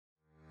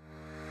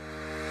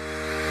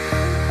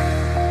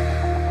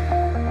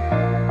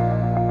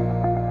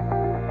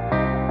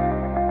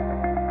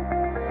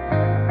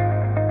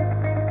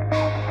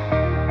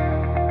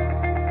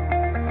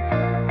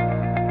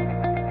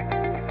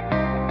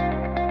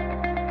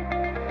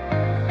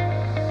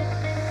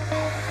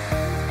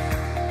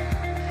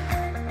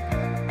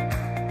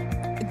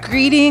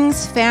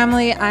Greetings,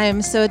 family. I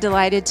am so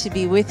delighted to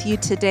be with you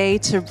today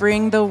to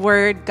bring the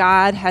word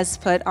God has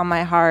put on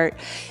my heart.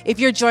 If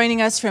you're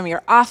joining us from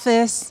your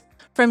office,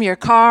 from your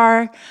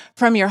car,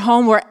 from your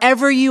home,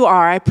 wherever you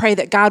are, I pray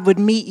that God would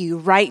meet you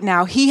right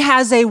now. He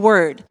has a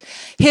word.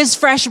 His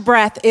fresh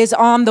breath is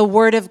on the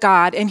word of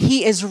God, and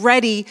he is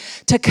ready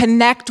to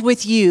connect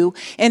with you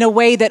in a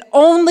way that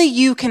only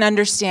you can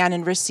understand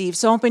and receive.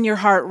 So open your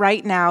heart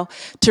right now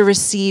to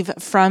receive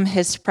from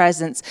his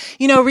presence.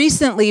 You know,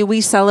 recently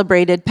we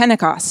celebrated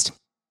Pentecost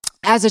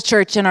as a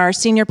church, and our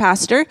senior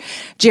pastor,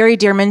 Jerry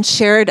Dearman,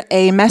 shared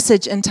a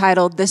message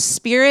entitled, "The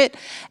Spirit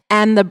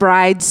and the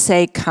Bride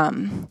Say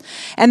Come."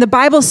 And the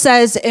Bible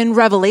says in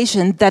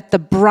Revelation that the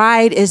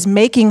bride is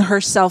making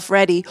herself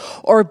ready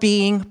or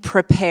being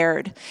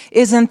prepared.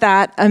 Isn't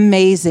that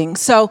amazing?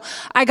 So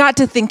I got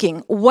to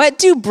thinking, what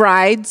do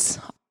brides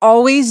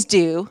always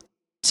do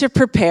to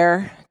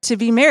prepare to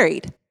be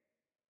married?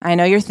 I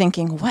know you're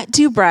thinking, what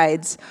do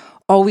brides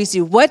always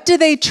do? What do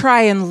they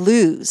try and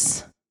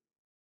lose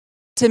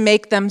to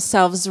make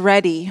themselves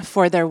ready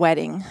for their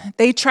wedding?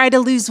 They try to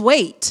lose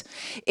weight.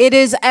 It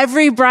is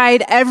every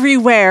bride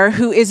everywhere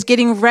who is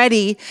getting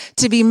ready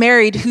to be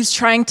married who's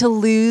trying to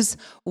lose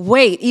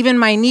weight. Even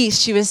my niece,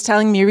 she was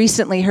telling me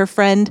recently her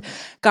friend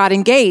got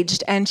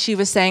engaged and she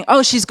was saying,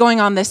 oh, she's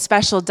going on this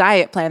special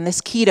diet plan,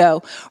 this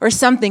keto or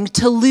something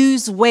to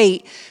lose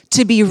weight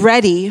to be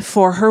ready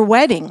for her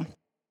wedding.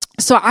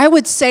 So I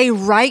would say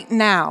right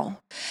now,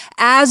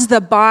 as the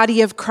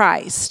body of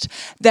Christ,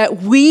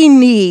 that we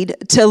need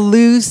to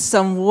lose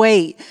some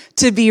weight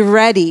to be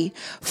ready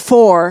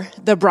for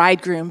the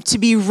bridegroom, to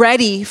be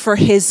ready for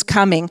his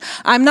coming.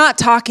 I'm not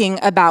talking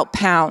about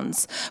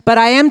pounds, but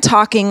I am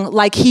talking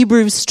like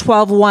Hebrews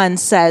 12:1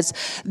 says,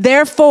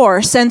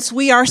 "Therefore, since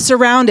we are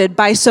surrounded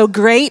by so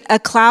great a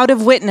cloud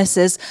of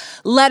witnesses,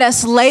 let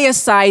us lay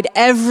aside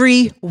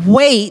every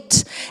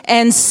weight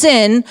and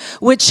sin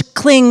which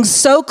clings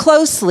so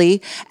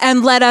closely,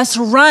 and let us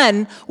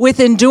run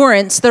with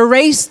endurance the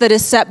race that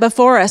is set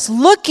before us,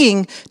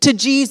 looking to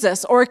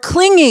Jesus," or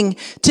clinging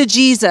to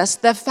Jesus,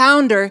 the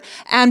founder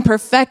and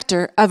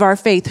perfecter of our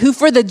faith, who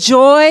for the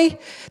joy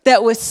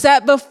that was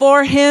set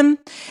before him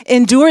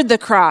endured the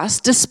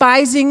cross,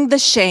 despising the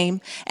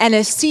shame, and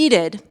is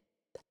seated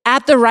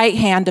at the right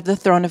hand of the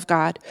throne of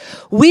God.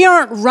 We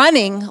aren't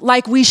running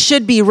like we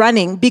should be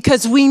running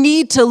because we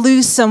need to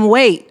lose some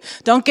weight.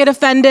 Don't get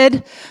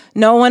offended.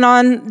 No one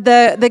on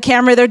the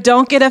camera there,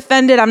 don't get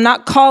offended. I'm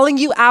not calling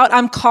you out.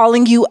 I'm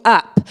calling you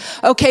up.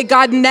 Okay,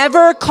 God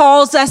never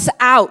calls us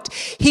out.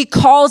 He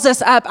calls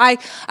us up. I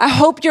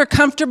hope you're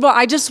comfortable.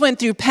 I just went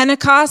through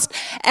Pentecost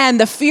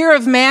and the fear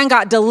of man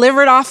got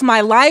delivered off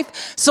my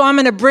life. So I'm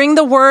going to bring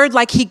the word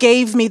like he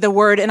gave me the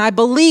word. And I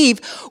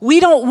believe we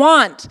don't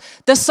want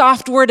the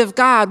soft word of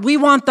God. We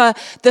want the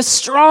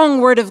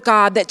strong word of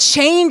God that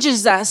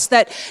changes us,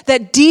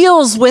 that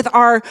deals with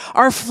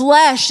our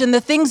flesh and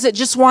the things that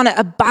just want to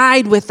abide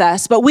with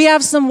us. But we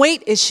have some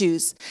weight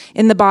issues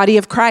in the body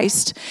of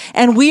Christ.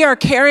 And we are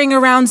carrying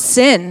around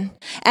sin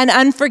and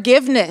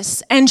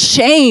unforgiveness and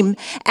shame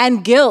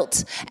and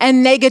guilt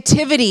and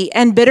negativity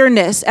and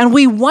bitterness. And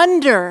we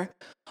wonder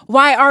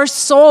why our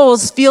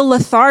souls feel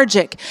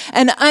lethargic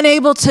and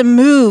unable to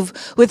move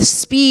with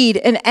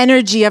speed and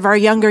energy of our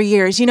younger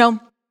years. You know,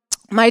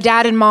 my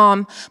dad and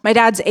mom, my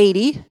dad's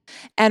 80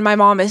 and my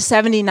mom is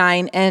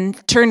 79 and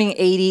turning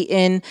 80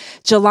 in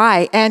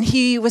July. And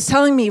he was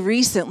telling me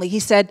recently, he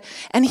said,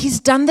 and he's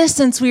done this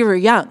since we were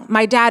young.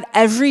 My dad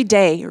every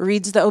day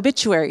reads the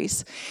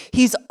obituaries.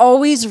 He's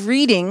always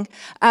reading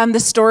the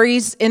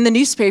stories in the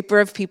newspaper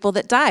of people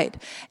that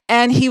died.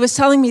 And he was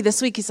telling me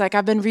this week, he's like,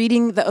 I've been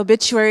reading the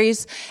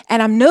obituaries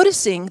and I'm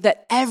noticing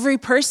that every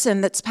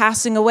person that's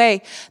passing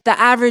away, the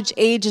average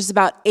age is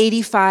about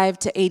 85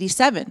 to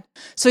 87.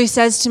 So he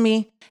says to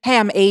me, hey,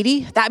 I'm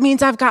 80. That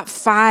means I've got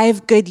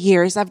 5 good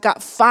years. I've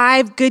got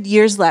 5 good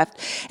years left.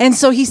 And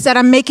so he said,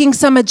 I'm making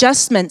some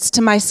adjustments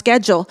to my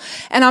schedule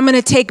and I'm going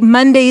to take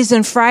Mondays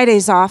and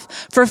Fridays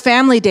off for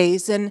family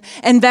days and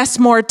invest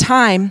more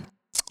time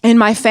in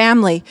my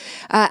family.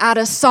 Out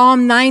of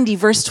Psalm 90,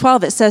 verse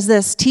 12, it says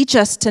this, "Teach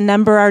us to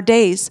number our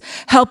days.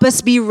 Help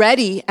us be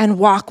ready and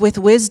walk with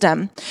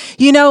wisdom."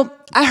 You know,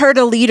 I heard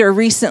a leader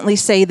recently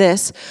say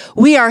this,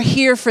 "We are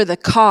here for the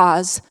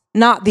cause,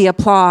 not the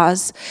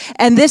applause.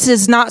 And this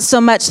is not so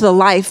much the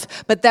life,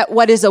 but that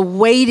what is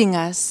awaiting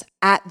us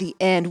at the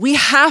end." We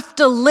have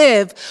to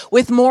live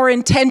with more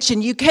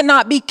intention. You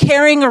cannot be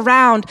carrying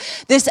around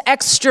this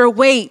extra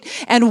weight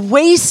and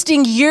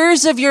wasting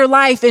years of your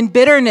life in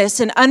bitterness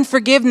and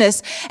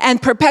unforgiveness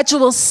and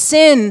perpetual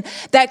sin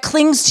that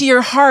clings to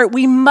your heart.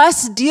 We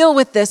must deal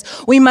with this.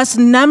 We must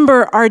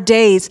number our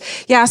days.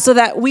 Yeah, so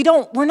that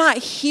we're not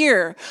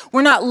here.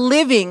 We're not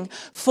living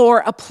for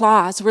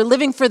applause. We're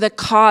living for the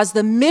cause.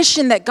 The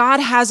mission that God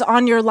has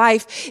on your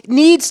life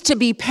needs to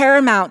be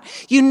paramount.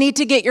 You need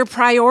to get your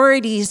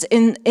priorities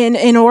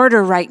in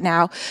order right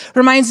now.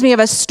 Reminds me of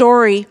a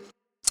story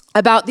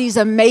about these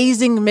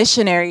amazing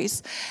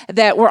missionaries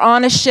that were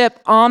on a ship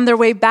on their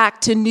way back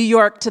to New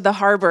York to the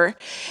harbor.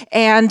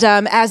 And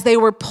as they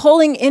were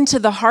pulling into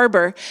the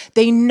harbor,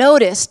 they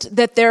noticed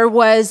that there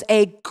was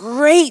a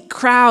great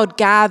crowd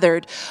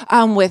gathered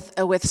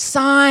with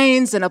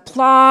signs and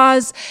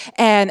applause.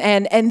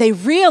 And they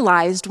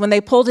realized when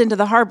they pulled into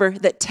the harbor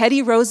that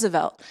Teddy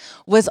Roosevelt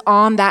was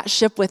on that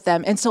ship with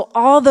them. And so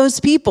all those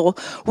people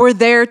were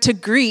there to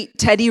greet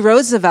Teddy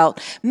Roosevelt.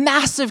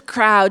 Massive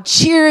crowd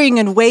cheering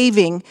and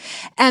waving.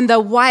 And the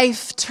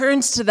wife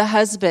turns to the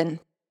husband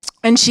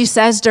and she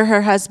says to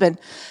her husband,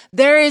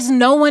 "There is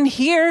no one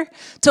here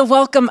to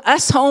welcome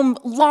us home,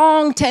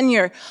 long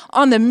tenure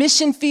on the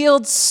mission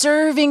field,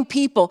 serving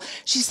people."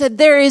 She said,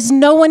 "There is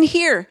no one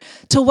here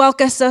to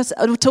welcome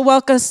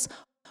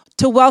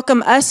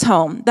us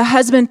home." The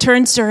husband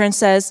turns to her and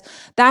says,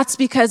 "That's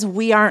because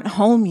we aren't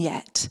home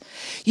yet.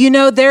 You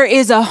know, there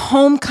is a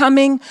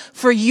homecoming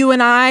for you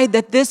and I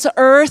that this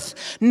earth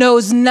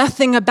knows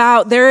nothing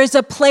about. There is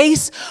a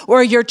place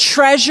where your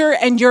treasure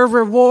and your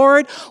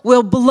reward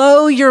will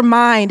blow your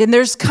mind. And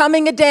there's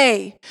coming a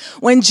day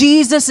when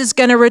Jesus is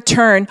going to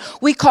return.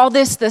 We call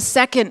this the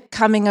second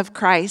coming of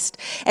Christ.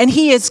 And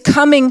he is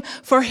coming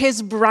for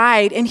his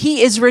bride, and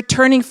he is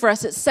returning for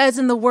us. It says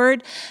in the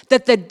word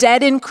that the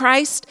dead in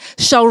Christ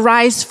shall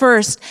rise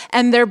first,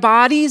 and their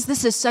bodies,"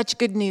 this is such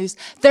good news,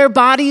 "their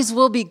bodies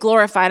will be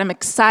glorified." I'm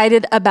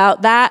excited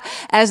about that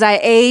as I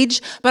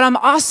age, but I'm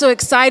also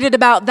excited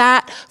about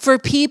that for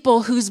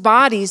people whose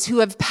bodies who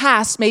have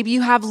passed. Maybe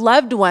you have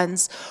loved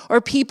ones or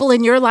people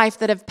in your life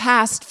that have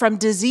passed from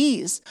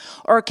disease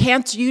or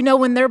cancer. You know,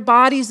 when their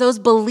bodies, those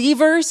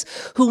believers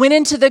who went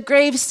into the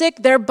grave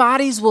sick, their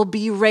bodies will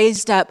be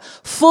raised up,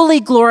 fully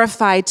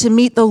glorified to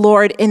meet the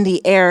Lord in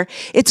the air.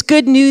 It's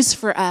good news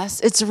for us.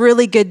 It's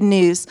really good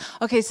news.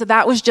 Okay, so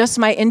that was just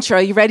my intro.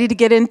 You ready to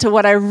get into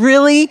what I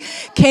really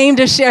came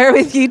to share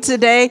with you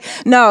today?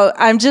 No,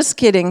 I'm just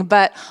kidding.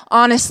 But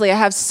honestly, I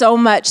have so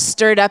much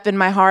stirred up in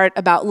my heart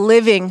about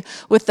living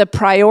with the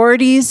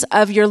priorities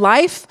of your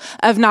life,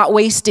 of not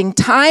wasting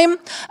time,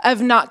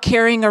 of not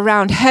carrying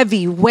around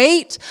heavy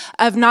weight,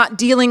 of not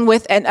dealing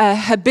with a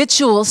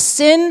habitual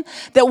sin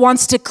that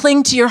wants to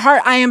cling to your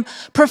heart. I am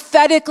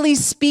prophetically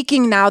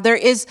speaking now. There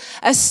is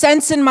a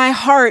sense in my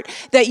heart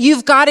that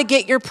you've got to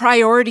get your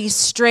priorities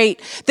straight.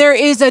 There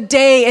is a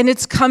day, and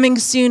it's coming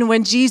soon,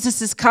 when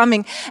Jesus is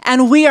coming,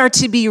 and we are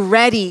to be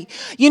ready.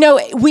 You know,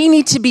 we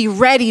need to be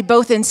ready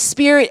both in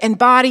spirit and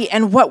body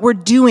and what we're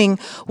doing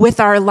with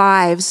our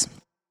lives.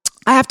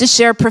 I have to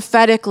share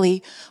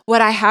prophetically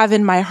what I have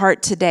in my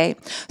heart today.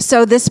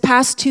 So this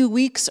past 2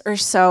 weeks or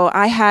so,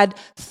 I had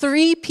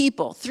three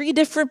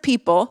different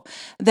people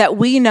that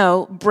we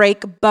know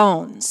break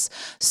bones.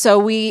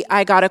 So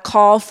I got a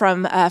call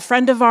from a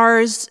friend of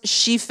ours.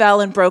 She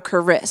fell and broke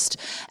her wrist.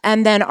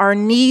 And then our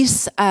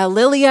niece,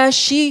 Lilia,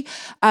 she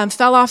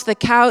fell off the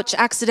couch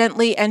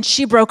accidentally and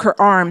she broke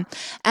her arm.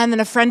 And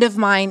then a friend of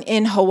mine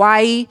in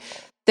Hawaii,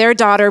 their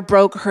daughter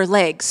broke her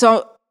leg.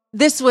 So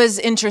this was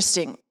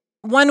interesting.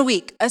 1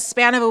 week, a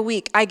span of a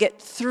week,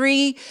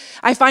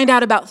 I find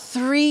out about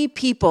 3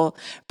 people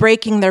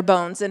breaking their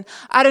bones. And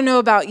I don't know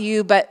about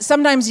you, but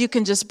sometimes you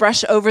can just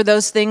brush over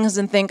those things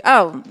and think,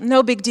 oh,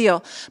 no big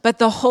deal. But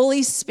the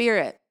Holy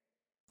Spirit,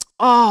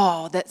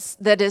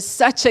 that is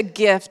such a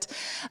gift,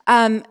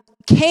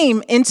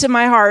 came into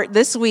my heart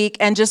this week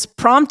and just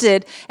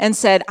prompted and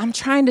said, "I'm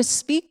trying to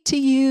speak to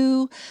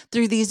you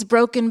through these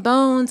broken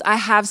bones. I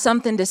have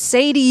something to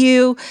say to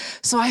you."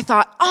 So I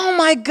thought, oh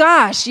my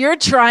gosh, you're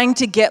trying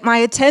to get my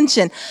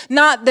attention.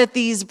 Not that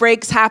these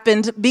breaks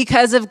happened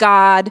because of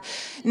God.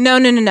 No.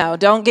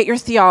 Don't get your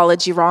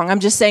theology wrong. I'm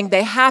just saying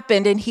they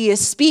happened and he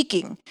is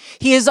speaking.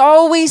 He is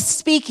always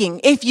speaking.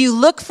 If you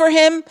look for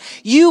him,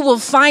 you will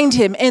find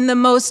him in the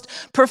most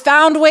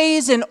profound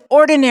ways and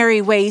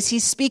ordinary ways.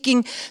 He's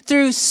speaking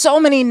through so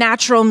many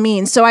natural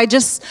means. So I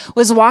just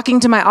was walking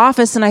to my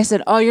office and I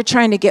said, "Oh, you're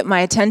trying to get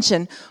my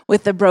attention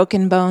with the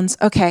broken bones.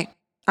 Okay,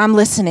 I'm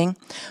listening.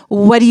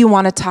 What do you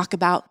want to talk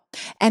about?"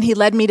 And he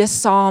led me to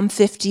Psalm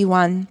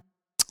 51.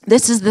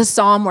 This is the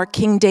psalm where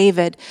King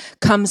David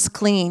comes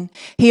clean.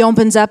 He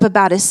opens up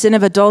about his sin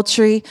of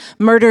adultery,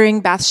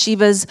 murdering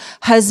Bathsheba's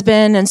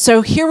husband. And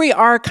so here we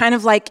are kind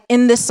of like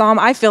in this psalm.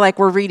 I feel like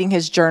we're reading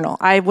his journal.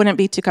 I wouldn't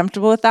be too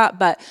comfortable with that,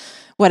 but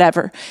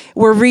whatever.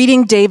 We're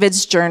reading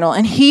David's journal,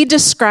 and he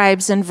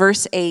describes in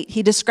verse 8,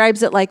 he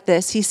describes it like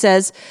this. He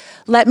says,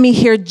 "Let me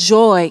hear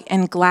joy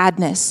and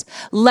gladness.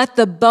 Let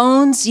the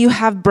bones you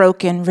have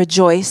broken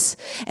rejoice."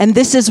 And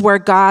this is where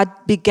God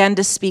began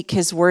to speak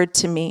his word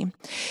to me.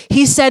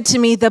 He said to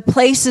me, the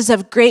places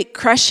of great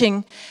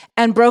crushing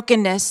and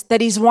brokenness,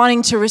 that he's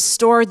wanting to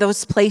restore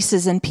those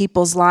places in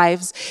people's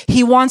lives.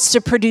 He wants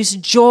to produce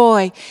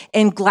joy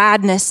and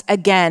gladness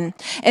again.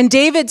 And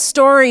David's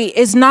story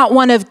is not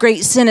one of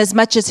great sin as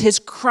much as his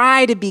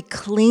cry to be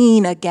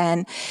clean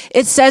again.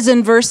 It says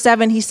in verse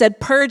 7, he said,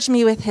 "Purge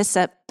me with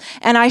hyssop,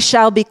 and I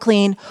shall be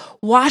clean.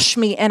 Wash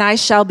me, and I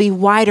shall be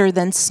whiter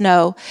than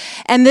snow."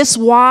 And this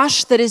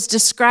wash that is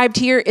described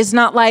here is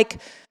not like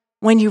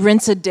when you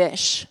rinse a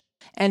dish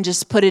and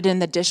just put it in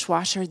the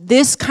dishwasher.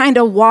 This kind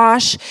of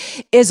wash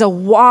is a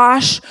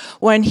wash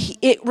when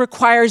it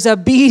requires a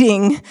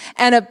beating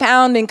and a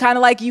pounding, kind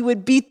of like you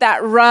would beat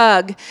that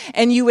rug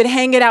and you would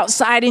hang it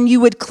outside and you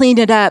would clean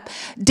it up.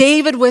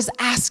 David was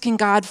asking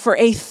God for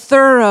a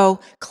thorough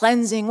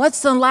cleansing.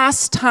 What's the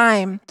last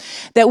time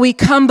that we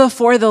come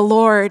before the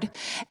Lord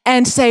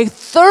and say,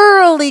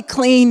 thoroughly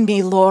clean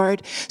me,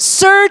 Lord.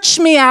 Search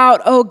me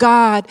out, oh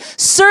God.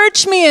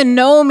 Search me and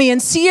know me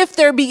and see if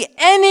there be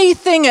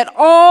anything at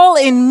all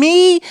in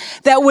me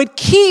that would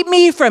keep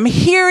me from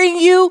hearing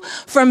you,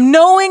 from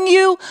knowing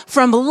you,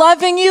 from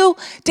loving you.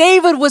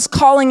 David was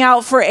calling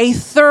out for a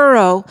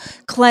thorough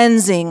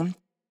cleansing.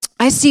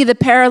 I see the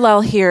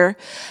parallel here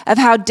of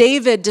how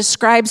David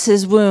describes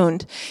his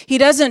wound. He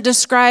doesn't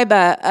describe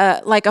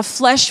like a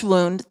flesh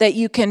wound that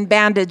you can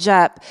bandage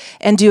up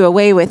and do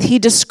away with. He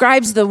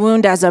describes the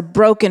wound as a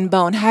broken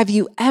bone. Have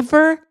you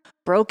ever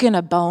broken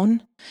a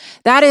bone?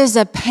 That is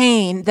a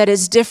pain that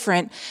is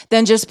different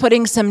than just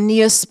putting some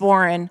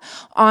Neosporin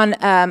on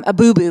a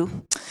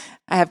boo-boo.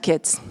 I have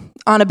kids.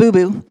 On a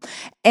boo-boo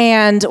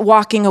and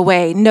walking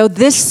away. No,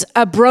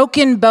 a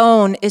broken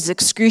bone is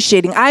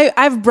excruciating.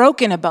 I've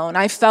broken a bone.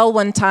 I fell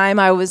one time.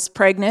 I was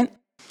pregnant.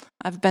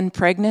 I've been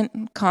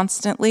pregnant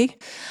constantly.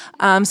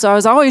 So I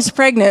was always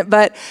pregnant,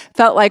 but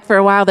felt like for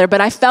a while there.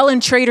 But I fell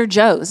in Trader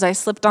Joe's. I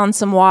slipped on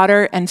some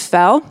water and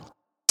fell.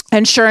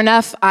 And sure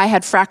enough, I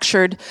had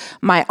fractured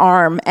my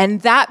arm.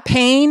 And that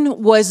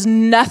pain was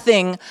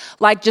nothing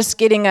like just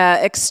getting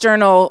an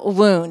external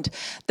wound.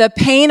 The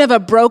pain of a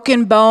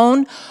broken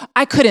bone,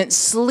 I couldn't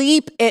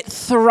sleep. It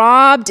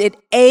throbbed, it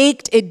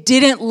ached, it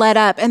didn't let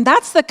up. And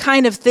that's the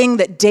kind of thing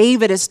that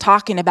David is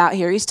talking about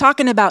here. He's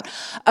talking about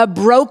a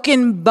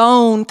broken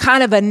bone,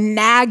 kind of a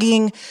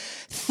nagging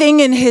thing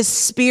in his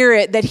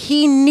spirit that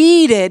he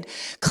needed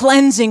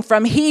cleansing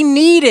from. He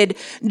needed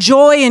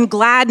joy and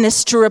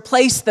gladness to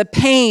replace the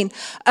pain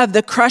of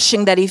the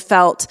crushing that he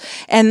felt.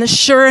 And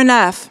sure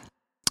enough,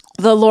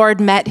 the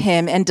Lord met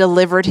him and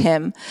delivered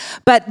him.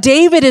 But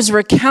David is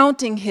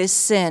recounting his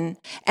sin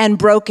and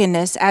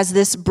brokenness as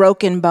this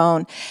broken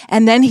bone.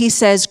 And then he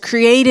says,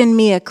 create in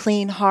me a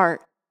clean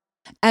heart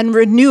and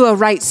renew a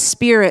right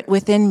spirit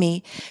within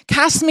me.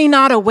 Cast me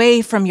not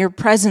away from your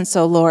presence,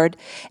 O Lord,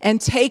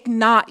 and take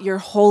not your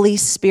Holy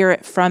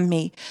Spirit from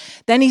me.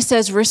 Then he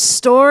says,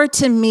 restore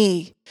to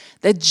me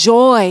the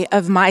joy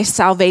of my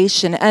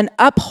salvation and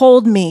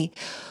uphold me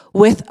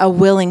with a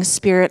willing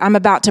spirit. I'm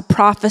about to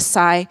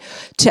prophesy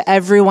to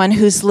everyone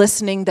who's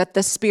listening that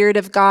the Spirit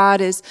of God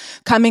is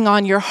coming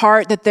on your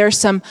heart, that there's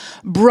some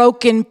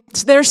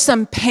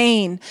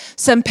pain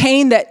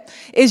that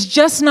is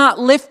just not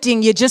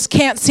lifting. You just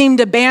can't seem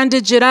to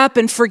bandage it up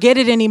and forget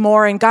it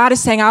anymore. And God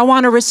is saying, I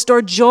want to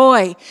restore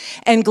joy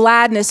and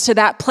gladness to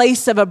that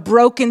place of a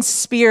broken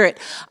spirit.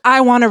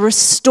 I want to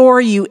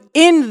restore you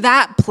in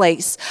that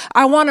place.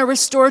 I want to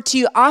restore to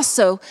you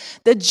also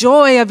the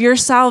joy of your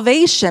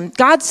salvation.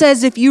 God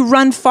says, if you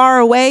run far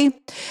away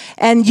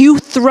and you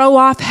throw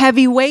off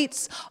heavy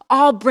weights,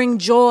 I'll bring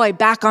joy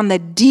back on the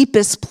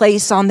deepest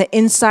place on the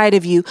inside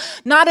of you.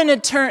 Not an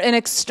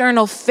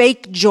external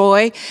fake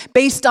joy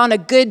based on a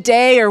good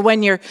day or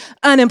when your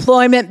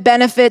unemployment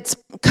benefits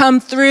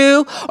come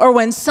through or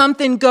when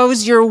something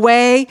goes your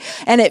way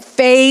and it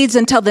fades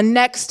until the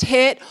next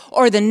hit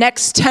or the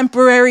next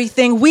temporary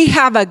thing. We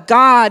have a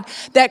God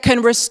that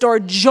can restore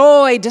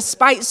joy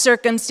despite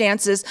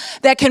circumstances,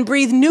 that can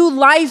breathe new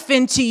life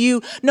into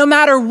you no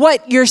matter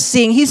what you're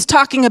seeing. He's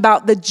talking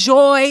about the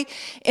joy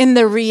in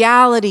the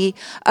reality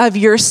of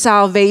your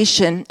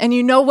salvation. And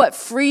you know what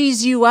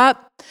frees you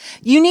up?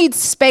 You need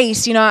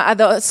space. You know,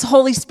 the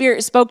Holy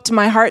Spirit spoke to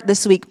my heart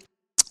this week.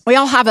 We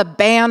all have a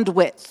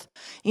bandwidth,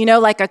 you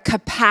know, like a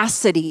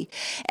capacity.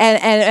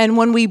 And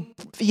when we,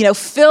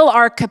 fill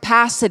our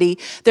capacity,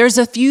 there's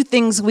a few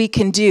things we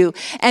can do.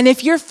 And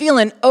if you're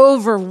feeling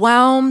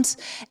overwhelmed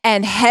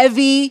and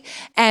heavy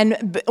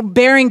and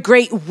bearing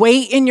great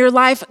weight in your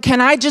life,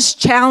 can I just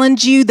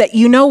challenge you that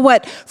you know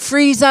what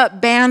frees up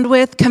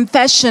bandwidth?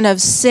 Confession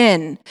of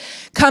sin.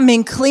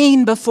 Coming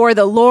clean before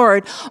the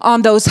Lord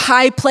on those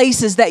high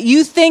places that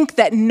you think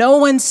that no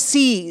one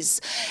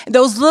sees.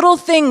 Those little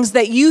things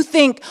that you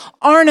think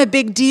aren't a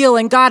big deal,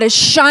 and God is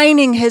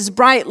shining his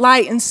bright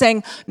light and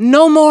saying,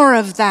 no more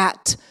of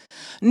that.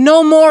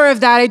 No more of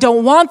that. I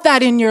don't want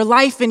that in your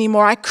life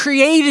anymore. I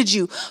created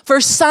you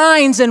for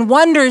signs and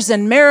wonders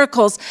and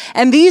miracles.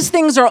 And these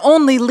things are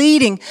only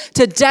leading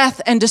to death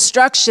and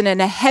destruction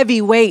and a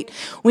heavy weight.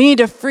 We need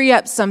to free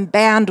up some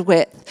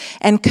bandwidth,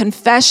 and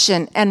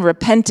confession and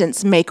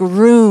repentance make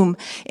room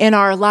in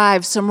our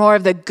lives, so more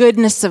of the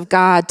goodness of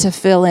God to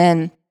fill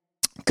in.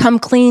 Come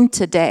clean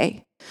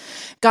today.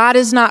 God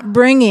is not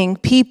bringing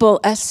people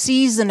a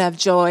season of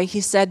joy, he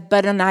said,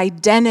 but an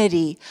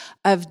identity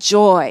of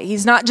joy.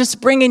 He's not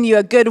just bringing you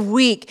a good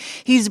week.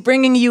 He's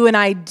bringing you an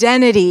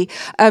identity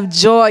of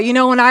joy. You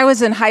know, when I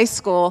was in high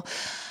school,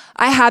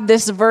 I had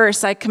this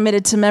verse I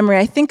committed to memory.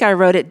 I think I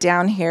wrote it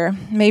down here.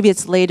 Maybe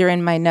it's later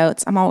in my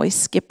notes. I'm always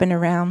skipping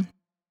around.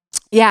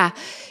 Yeah,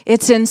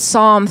 it's in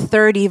Psalm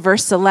 30,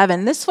 verse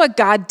 11. This is what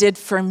God did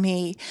for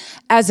me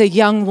as a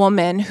young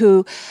woman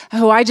who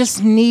I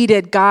just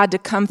needed God to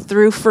come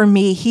through for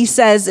me. He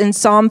says in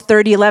Psalm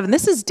 30, 11,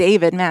 this is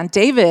David, man.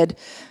 David,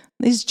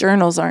 these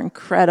journals are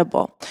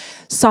incredible.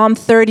 Psalm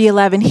 30,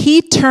 11,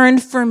 he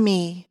turned for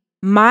me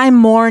my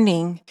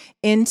mourning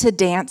into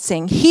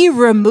dancing. He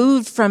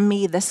removed from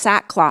me the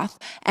sackcloth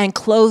and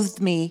clothed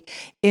me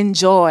in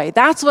joy.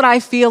 That's what I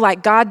feel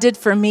like God did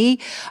for me.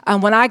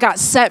 When I got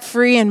set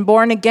free and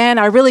born again,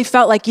 I really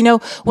felt like,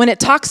 when it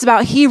talks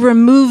about he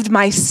removed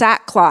my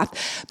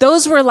sackcloth,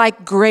 those were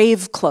like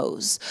grave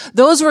clothes.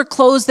 Those were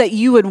clothes that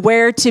you would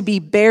wear to be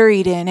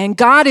buried in. And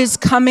God is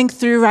coming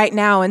through right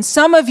now. And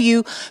some of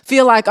you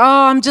feel like,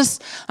 I'm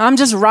just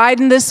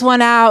riding this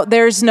one out.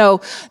 There's no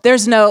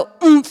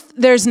oomph.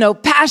 There's no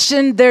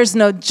passion. There's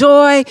no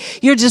joy.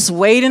 You're just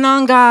waiting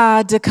on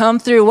God to come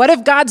through. What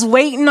if God's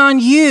waiting on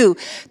you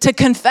to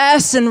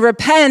confess and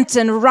repent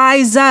and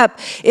rise up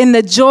in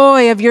the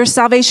joy of your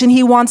salvation?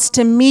 He wants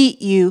to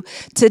meet you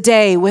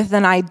today with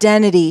an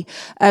identity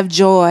of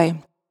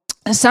joy.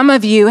 Some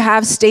of you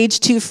have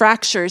stage 2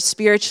 fractures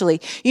spiritually.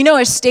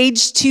 A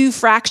stage 2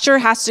 fracture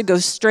has to go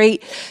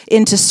straight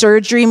into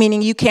surgery,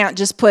 meaning you can't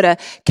just put a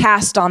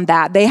cast on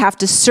that. They have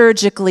to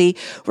surgically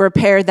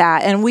repair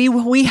that. And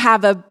we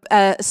have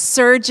a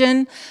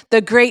surgeon,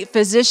 the great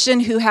physician,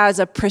 who has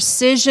a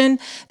precision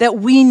that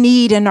we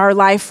need in our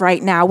life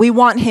right now. We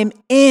want him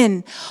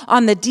in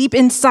on the deep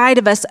inside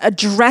of us,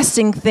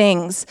 addressing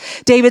things.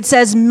 David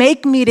says,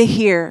 make me to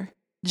hear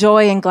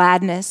joy and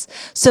gladness,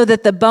 so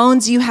that the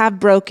bones you have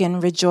broken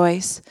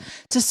rejoice.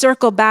 To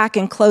circle back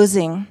in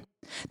closing,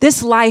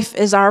 this life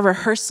is our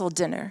rehearsal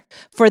dinner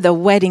for the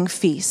wedding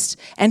feast.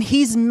 And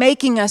he's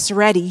making us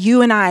ready,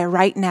 you and I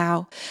right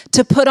now,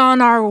 to put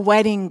on our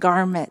wedding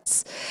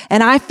garments.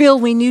 And I feel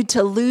we need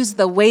to lose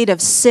the weight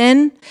of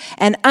sin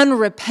and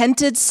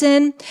unrepented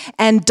sin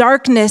and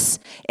darkness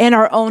in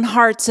our own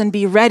hearts and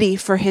be ready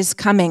for his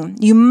coming.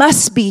 You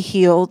must be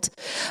healed.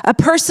 A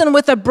person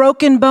with a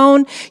broken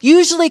bone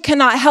usually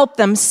cannot help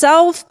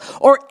themselves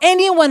or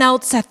anyone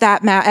else as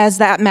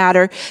that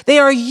matter. They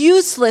are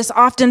useless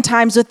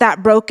oftentimes with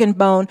that broken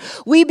bone.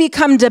 We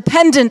become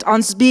dependent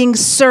on being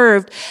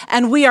served,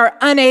 and we are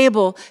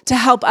unable to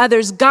help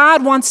others.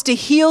 God wants to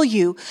heal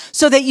you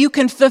so that you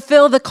can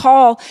fulfill the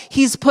call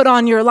he's put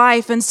on your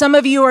life. And some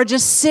of you are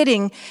just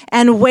sitting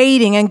and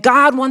waiting, and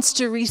God wants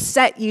to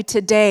reset you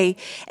today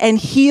and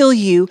heal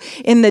you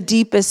in the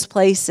deepest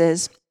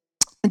places.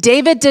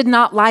 David did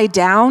not lie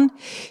down.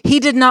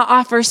 He did not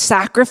offer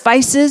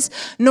sacrifices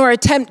nor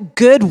attempt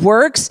good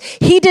works.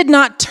 He did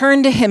not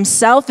turn to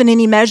himself in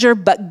any measure,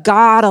 but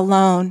God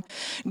alone.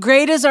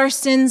 Great as our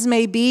sins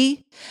may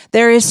be,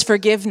 there is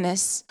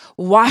forgiveness.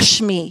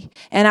 Wash me,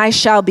 and I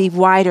shall be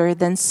whiter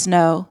than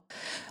snow.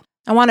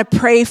 I want to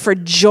pray for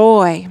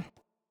joy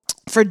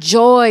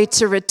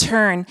to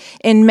return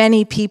in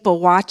many people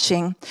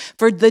watching,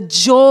 for the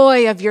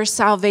joy of your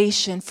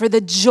salvation, for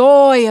the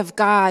joy of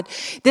God.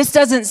 This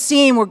doesn't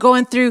seem, we're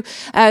going through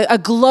a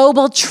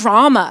global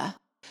trauma.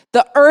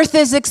 The earth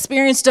has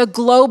experienced a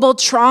global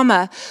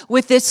trauma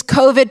with this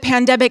COVID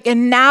pandemic,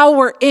 and now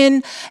we're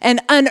in an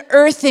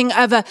unearthing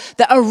of a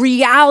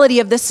reality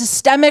of the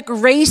systemic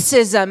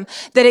racism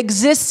that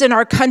exists in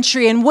our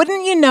country. And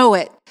wouldn't you know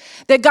it,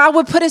 that God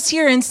would put us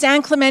here in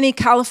San Clemente,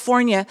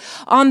 California,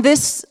 on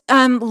this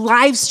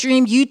live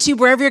stream, YouTube,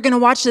 wherever you're going to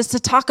watch this, to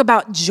talk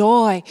about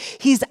joy.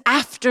 He's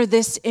after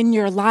this in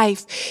your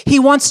life. He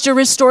wants to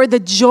restore the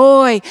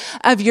joy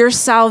of your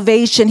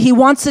salvation. He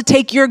wants to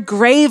take your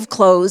grave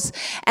clothes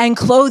and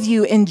clothe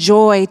you in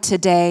joy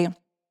today.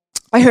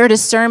 I heard a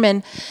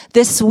sermon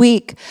this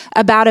week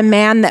about a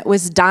man that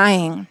was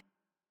dying.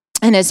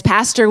 And his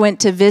pastor went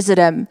to visit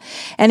him,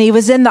 and he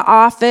was in the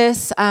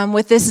office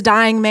with this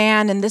dying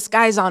man, and this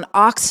guy's on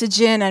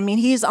oxygen. I mean,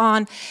 he's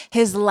on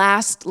his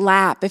last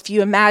lap. If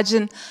you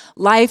imagine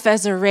life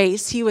as a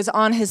race, he was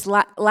on his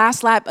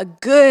last lap. A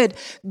good,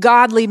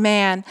 godly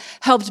man,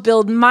 helped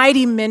build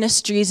mighty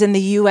ministries in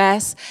the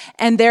U.S.,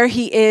 and there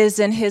he is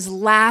in his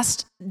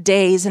last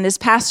days, and his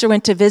pastor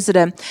went to visit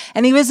him,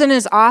 and he was in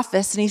his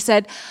office, and he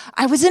said,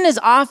 I was in his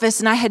office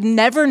and I had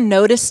never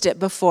noticed it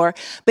before,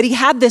 but he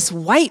had this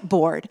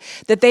whiteboard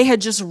that they had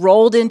just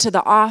rolled into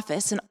the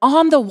office, and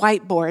on the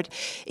whiteboard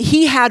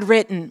he had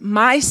written,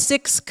 my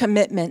 6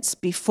 commitments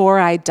before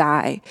I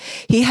die.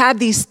 He had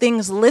these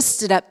things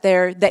listed up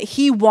there that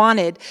he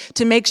wanted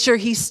to make sure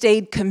he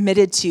stayed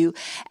committed to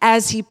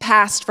as he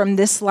passed from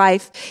this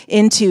life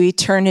into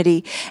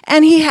eternity.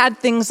 And he had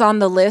things on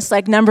the list,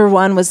 like number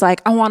 1 was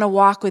like, I want to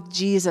walk with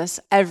Jesus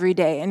every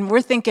day. And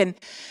we're thinking,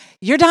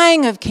 you're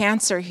dying of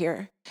cancer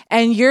here,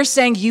 and you're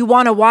saying you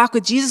want to walk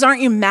with Jesus.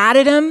 Aren't you mad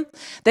at him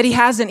that he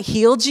hasn't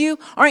healed you?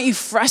 Aren't you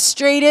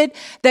frustrated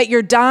that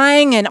you're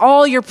dying and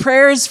all your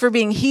prayers for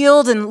being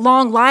healed and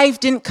long life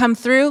didn't come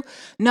through?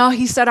 No,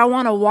 he said, I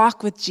want to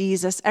walk with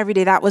Jesus every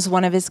day. That was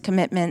one of his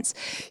commitments.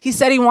 He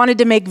said he wanted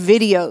to make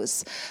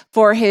videos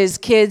for his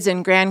kids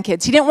and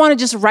grandkids. He didn't want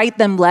to just write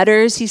them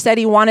letters. He said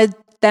he wanted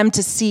them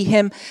to see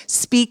him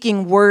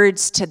speaking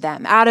words to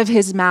them out of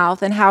his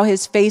mouth and how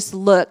his face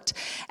looked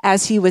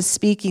as he was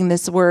speaking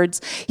these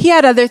words. He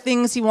had other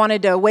things. He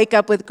wanted to wake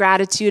up with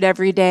gratitude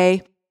every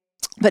day.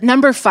 But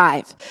number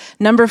five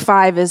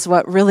is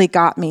what really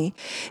got me.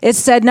 It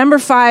said number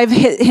 5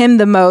 hit him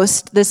the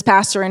most, this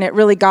pastor, and it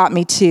really got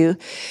me too.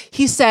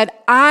 He said,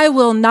 I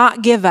will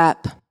not give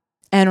up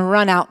and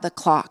run out the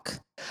clock.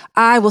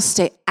 I will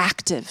stay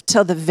active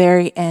till the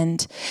very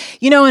end.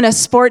 You know, in a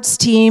sports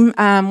team,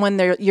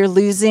 when you're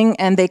losing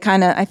and they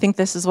I think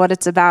this is what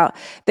it's about,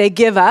 they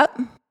give up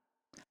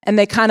and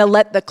they kind of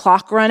let the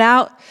clock run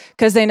out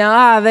because they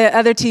know, the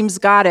other team's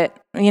got it.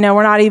 You know,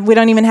 we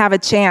don't even have a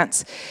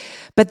chance.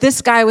 But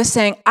this guy was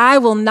saying, I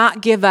will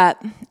not give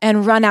up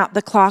and run out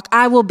the clock.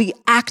 I will be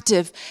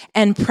active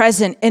and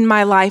present in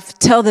my life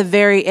till the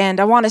very end.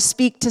 I want to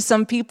speak to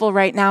some people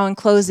right now in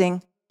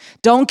closing.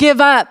 Don't give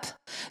up.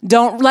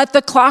 Don't let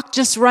the clock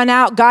just run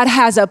out. God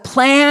has a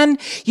plan.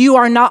 You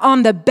are not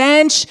on the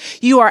bench.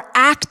 You are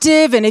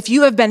active. And if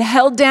you have been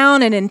held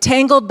down and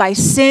entangled by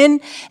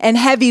sin and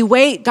heavy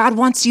weight, God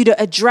wants you to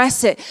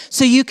address it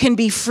so you can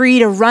be free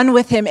to run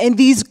with him in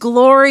these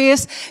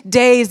glorious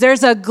days.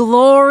 There's a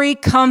glory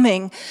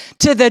coming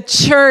to the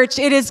church.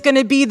 It is going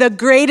to be the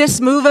greatest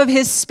move of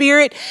his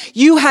spirit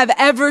you have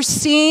ever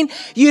seen.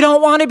 You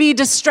don't want to be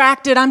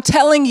distracted. I'm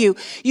telling you,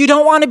 you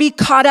don't want to be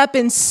caught up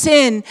in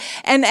sin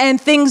and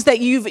things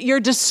that you're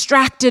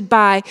distracted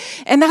by.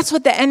 And that's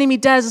what the enemy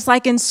does. It's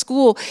like in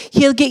school,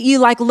 he'll get you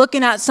like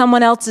looking at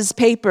someone else's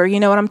paper, you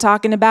know what I'm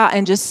talking about,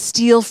 and just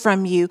steal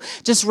from you,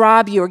 just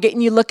rob you, or getting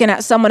you looking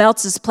at someone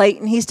else's plate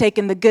and he's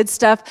taking the good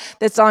stuff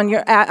that's on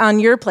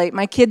your plate.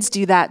 My kids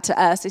do that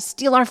to us. They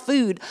steal our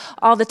food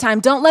all the time.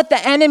 Don't let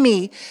the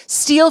enemy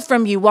steal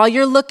from you while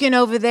you're looking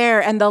over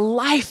there and the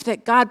life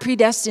that God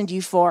predestined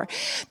you for.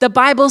 The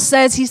Bible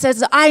says, he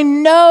says, I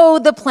know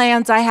the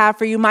plans I have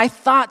for you, my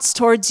thoughts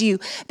towards you.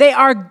 They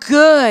are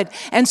good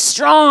and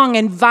strong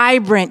and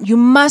vibrant. You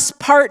must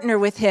partner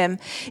with him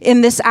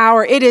in this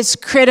hour. It is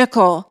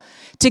critical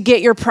to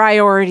get your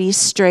priorities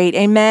straight.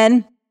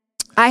 Amen.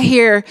 I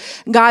hear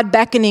God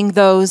beckoning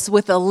those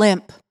with a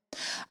limp.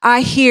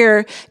 I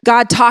hear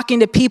God talking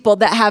to people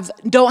that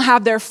don't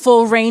have their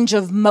full range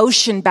of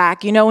motion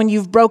back. You know, when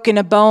you've broken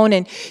a bone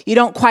and you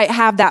don't quite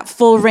have that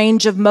full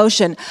range of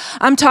motion.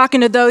 I'm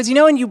talking to those, you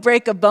know, when you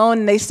break a bone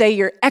and they say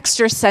you're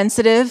extra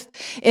sensitive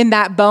in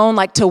that bone,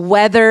 like to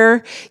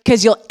weather,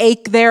 because you'll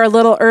ache there a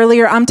little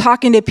earlier. I'm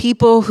talking to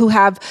people who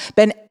have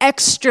been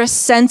extra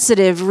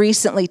sensitive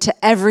recently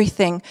to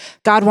everything.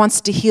 God wants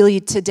to heal you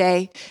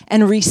today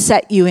and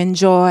reset you in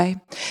joy.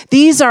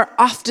 These are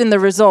often the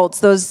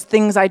results, those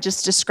things I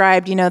just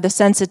described, you know, the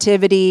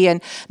sensitivity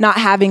and not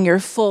having your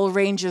full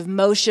range of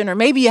motion, or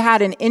maybe you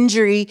had an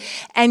injury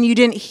and you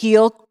didn't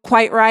heal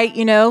quite right,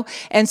 you know,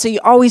 and so you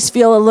always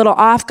feel a little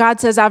off. God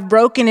says, I've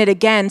broken it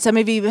again. Some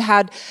of you have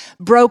had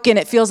broken,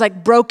 it feels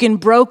like broken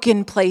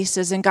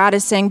places, and God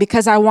is saying,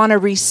 because I want to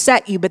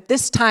reset you, but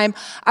this time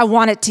I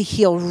want it to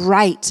heal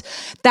right.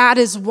 That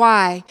is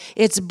why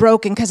it's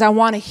broken, because I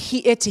want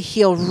it to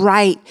heal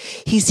right.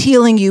 He's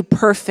healing you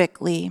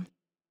perfectly.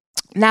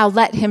 Now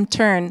let him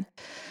turn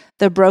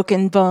the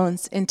broken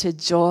bones into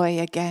joy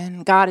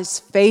again. God is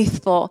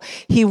faithful.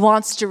 He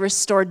wants to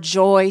restore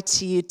joy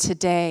to you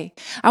today.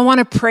 I want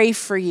to pray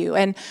for you.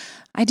 And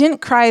I didn't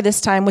cry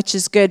this time, which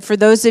is good. For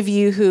those of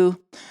you who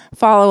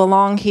follow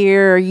along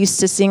here or used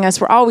to seeing us,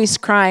 we're always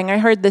crying. I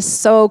heard this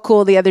so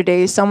cool the other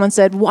day. Someone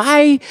said,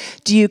 why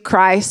do you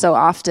cry so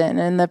often?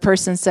 And the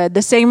person said,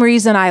 the same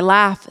reason I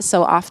laugh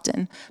so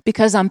often,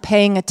 because I'm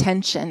paying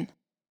attention,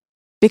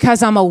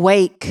 because I'm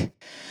awake.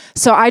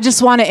 So I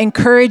just want to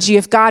encourage you,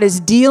 if God is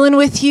dealing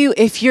with you,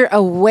 if you're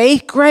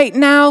awake right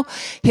now,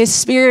 his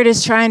spirit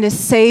is trying to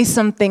say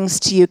some things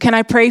to you. Can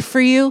I pray for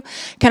you?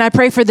 Can I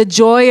pray for the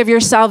joy of your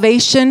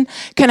salvation?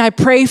 Can I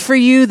pray for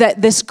you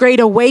that this great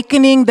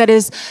awakening that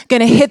is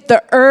going to hit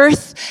the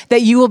earth,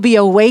 that you will be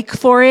awake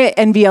for it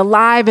and be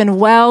alive and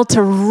well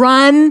to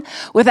run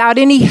without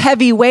any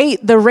heavy weight,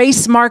 the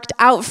race marked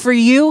out for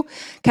you?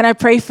 Can I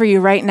pray for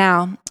you right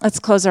now? Let's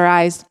close our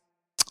eyes.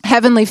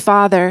 Heavenly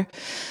Father,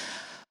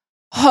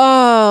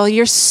 oh,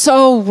 you're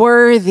so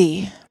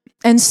worthy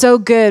and so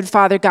good,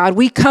 Father God.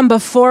 We come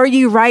before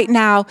you right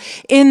now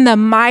in the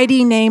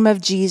mighty name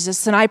of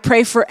Jesus. And I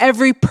pray for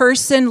every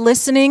person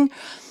listening,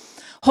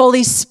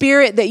 Holy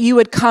Spirit, that you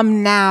would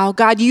come now.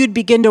 God, you'd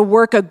begin to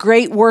work a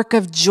great work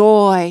of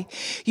joy.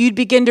 You'd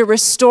begin to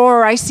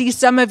restore. I see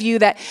some of you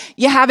that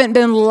you haven't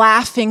been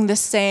laughing the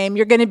same.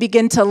 You're going to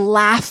begin to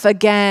laugh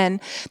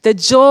again. The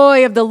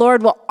joy of the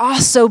Lord will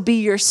also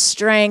be your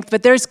strength.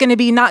 But there's going to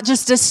be not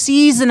just a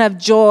season of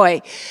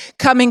joy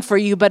coming for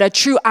you, but a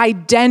true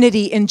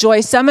identity in joy.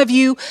 Some of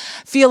you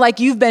feel like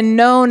you've been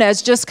known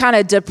as just kind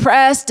of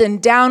depressed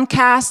and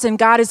downcast, and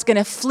God is going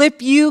to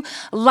flip you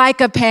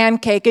like a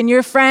pancake. And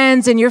your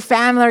friends and your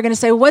family are going to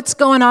say, what's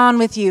going on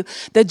with you?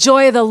 The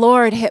joy of the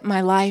Lord hit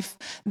my life.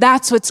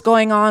 That's what's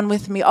going on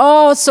with me.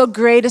 Oh, so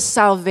great is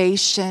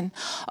salvation.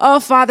 Oh,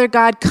 Father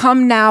God,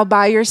 come now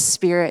by your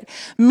Spirit.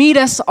 Meet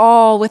us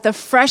all with a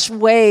fresh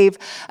wave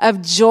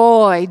of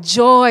joy,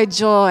 joy,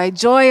 joy,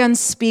 joy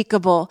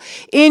unspeakable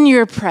in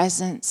your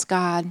presence,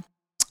 God.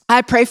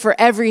 I pray for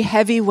every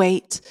heavy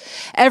weight,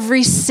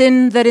 every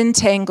sin that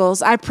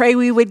entangles. I pray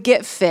we would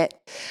get fit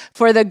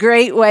for the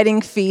great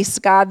wedding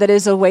feast, God, that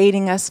is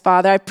awaiting us,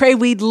 Father. I pray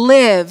we'd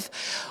live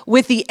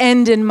with the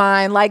end in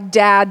mind like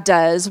Dad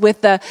does,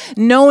 with the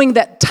knowing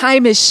that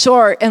time is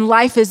short and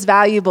life is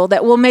valuable,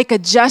 that we'll make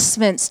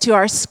adjustments to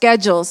our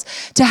schedules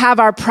to have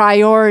our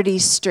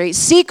priorities straight.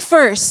 Seek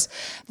first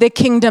the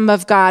kingdom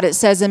of God, it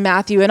says in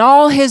Matthew, and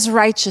all his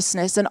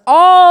righteousness, and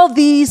all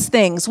these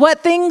things.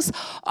 What things?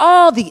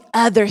 All the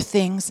other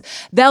things.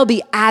 They'll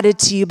be added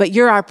to you, but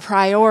you're our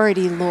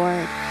priority,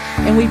 Lord.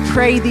 And we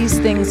pray these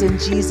things in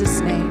Jesus'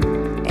 name.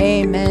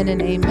 Amen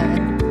and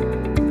amen.